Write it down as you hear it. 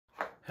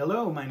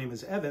Hello, my name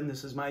is Evan.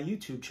 This is my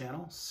YouTube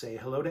channel. Say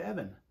hello to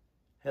Evan.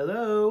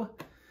 Hello.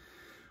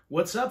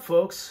 What's up,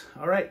 folks?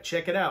 All right,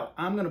 check it out.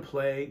 I'm going to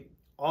play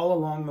All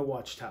Along the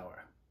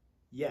Watchtower.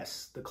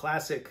 Yes, the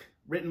classic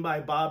written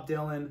by Bob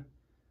Dylan.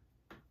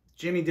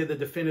 Jimmy did the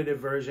definitive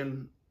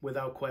version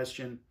without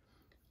question.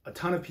 A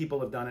ton of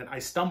people have done it. I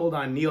stumbled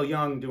on Neil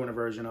Young doing a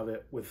version of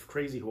it with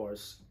Crazy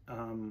Horse.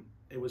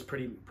 It was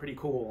pretty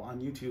cool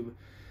on YouTube.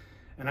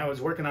 And I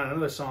was working on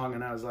another song,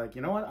 and I was like,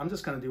 you know what? I'm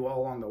just going to do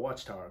All Along the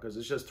Watchtower because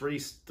it's just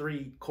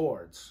three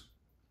chords.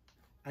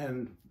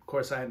 And of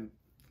course, I'm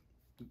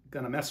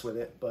going to mess with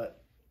it,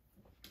 but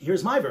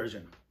here's my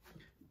version.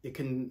 You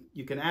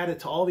can add it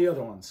to all the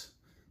other ones.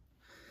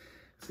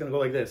 It's going to go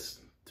like this.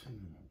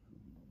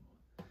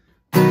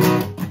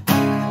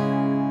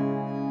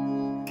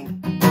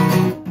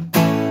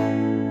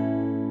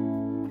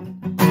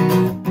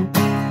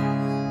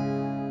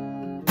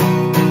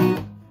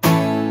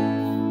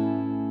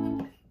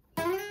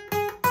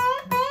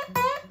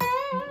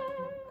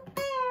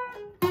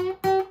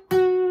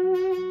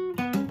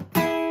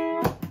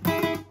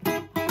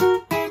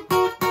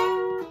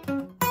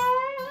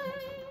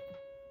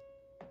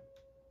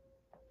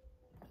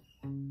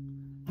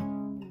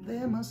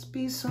 There must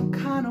be some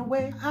kind of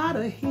way out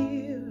of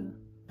here,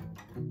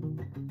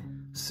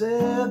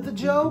 said the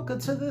joker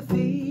to the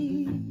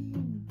thief.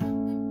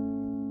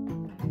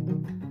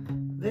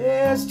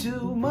 There's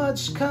too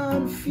much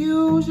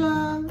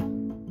confusion,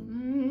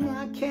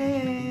 I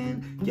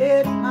can't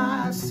get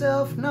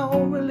myself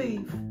no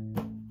relief.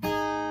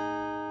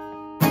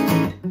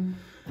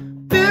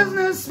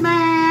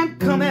 Businessman,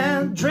 come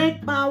and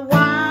drink my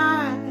wine.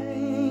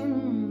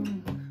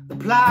 The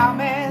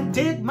plowman,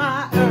 dig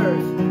my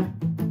earth.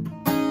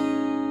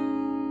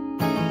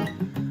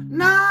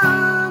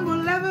 Number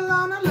level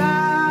on the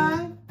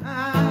line.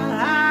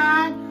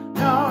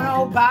 No,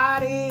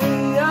 nobody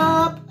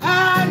up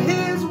at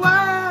his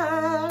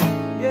word.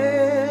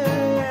 Yeah.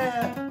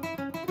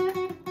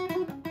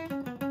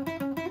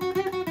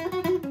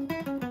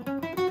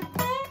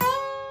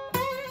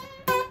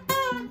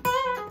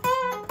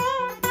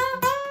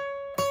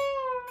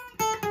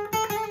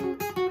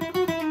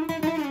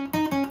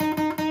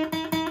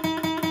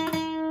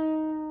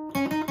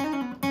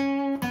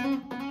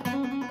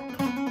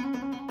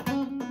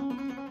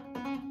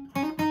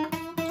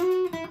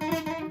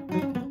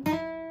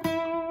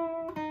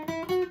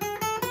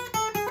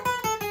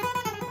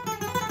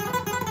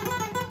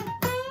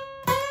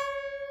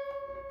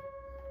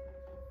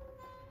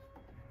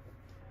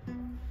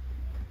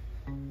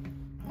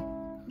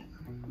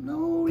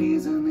 No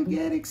reason to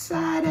get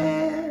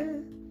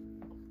excited.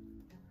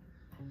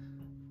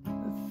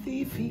 The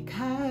thief, he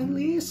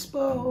kindly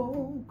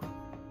spoke.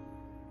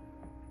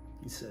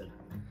 He said,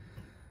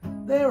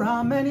 there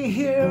are many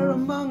here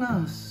among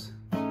us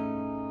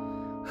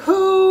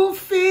who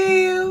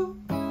feel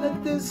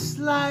that this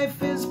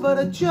life is but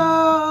a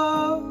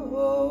joke.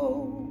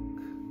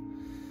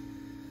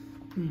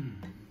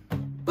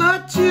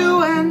 But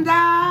you and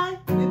I,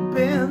 we've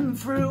been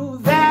through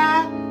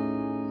that.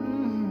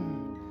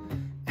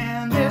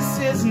 This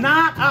is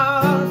not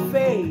our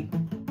fate.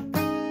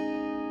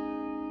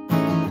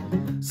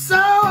 So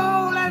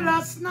let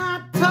us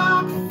not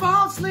talk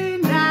falsely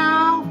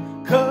now,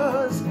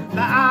 'cause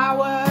the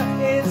hour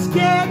is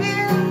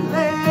getting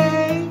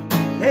late.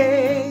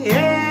 Hey,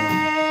 hey,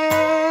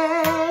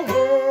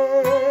 hey.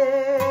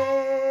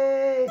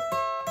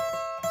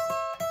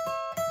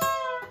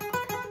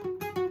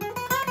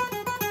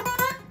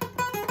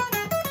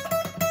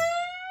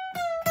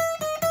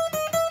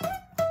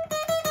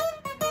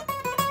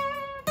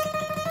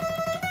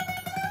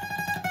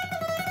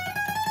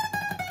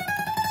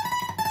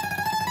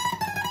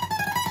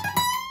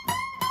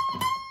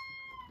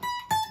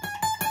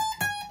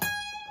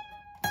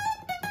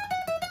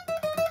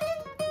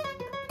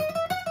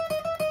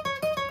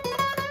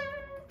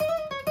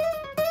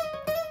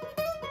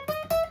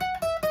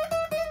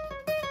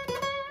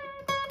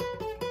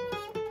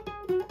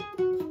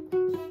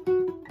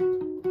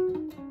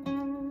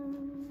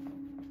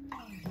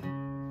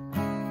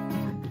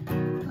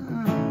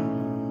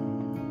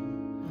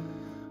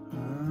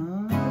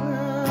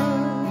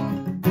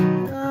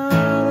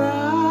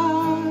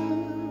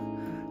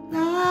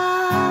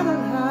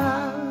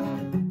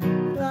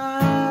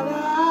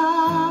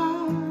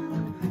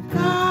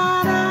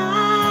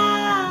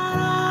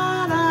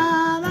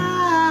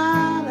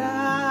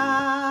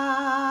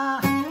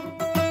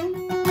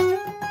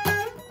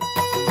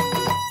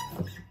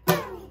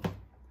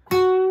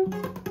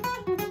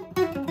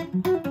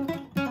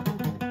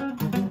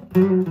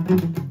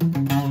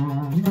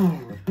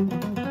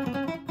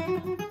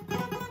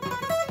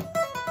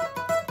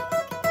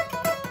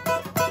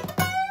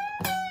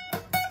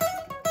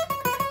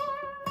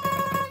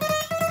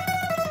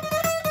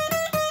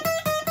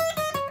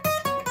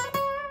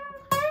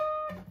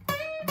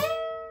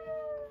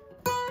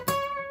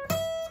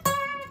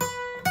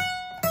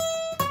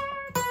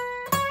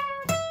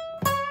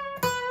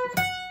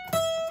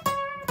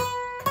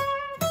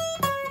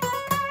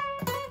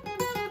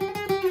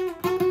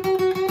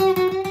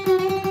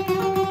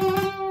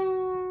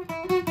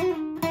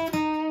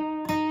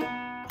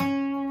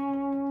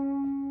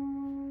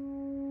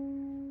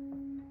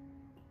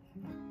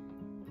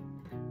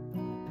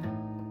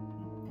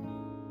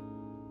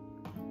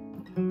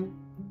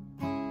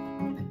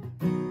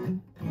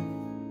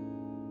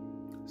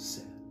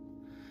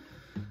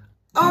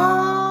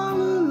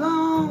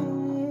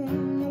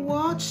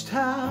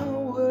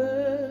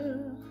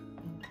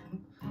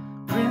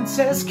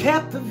 princess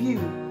kept the view,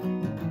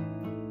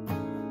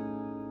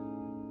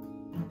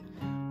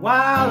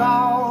 while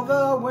all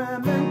the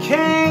women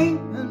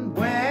came and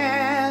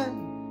went,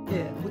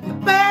 yeah, with the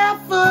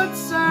barefoot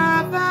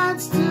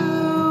servants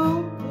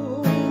too.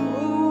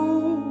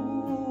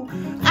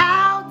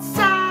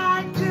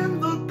 Outside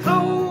in the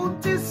cold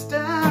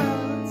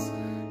distance,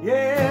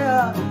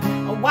 yeah,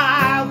 a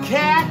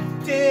wildcat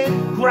did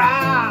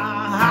growl.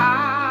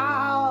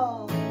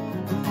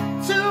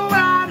 Two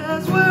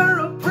riders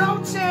were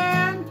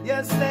approaching,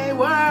 yes they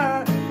were,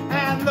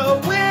 and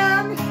the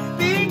wind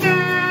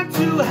began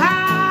to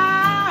howl.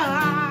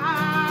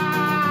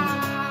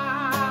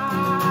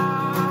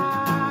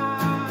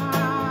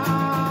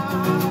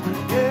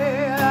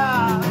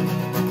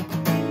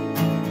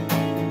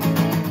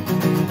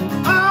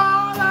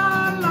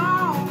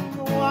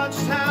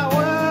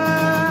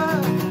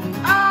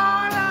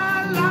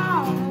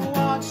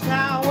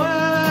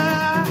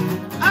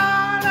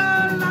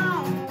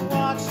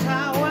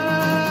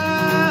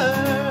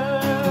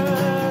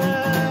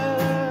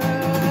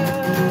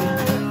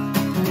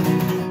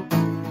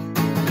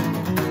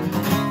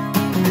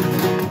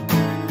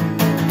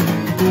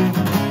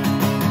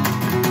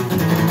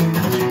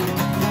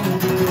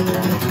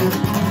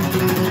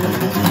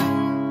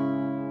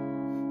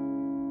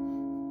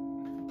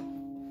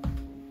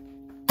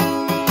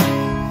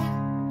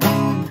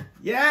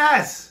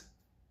 Yes!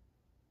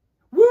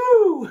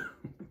 Woo!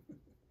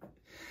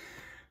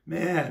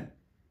 Man.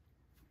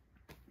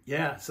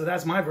 Yeah, so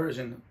that's my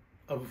version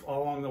of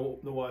Along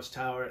the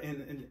Watchtower.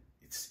 And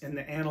it's in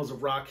the annals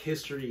of rock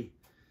history.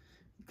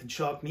 You can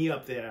chalk me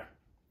up there.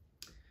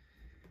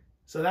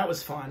 So that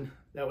was fun.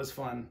 That was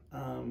fun.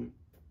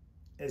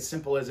 As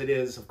simple as it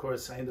is, of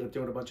course, I ended up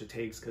doing a bunch of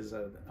takes because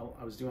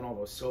I was doing all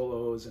those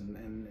solos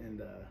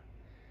and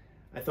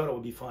I thought it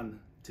would be fun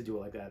to do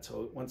it like that.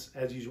 So once,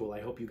 as usual, I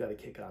hope you got a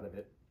kick out of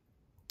it.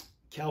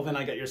 Calvin,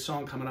 I got your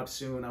song coming up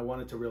soon. I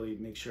wanted to really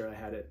make sure I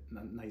had it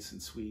nice and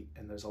sweet,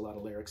 and there's a lot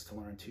of lyrics to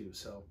learn too.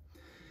 So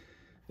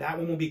that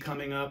one will be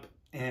coming up,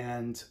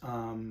 and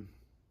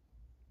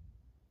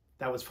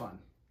that was fun.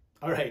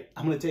 All right,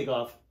 I'm gonna take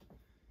off.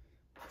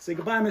 Say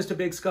goodbye, Mr.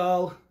 Big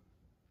Skull.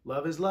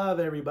 Love is love,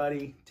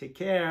 everybody. Take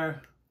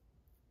care.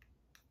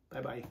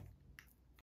 Bye-bye.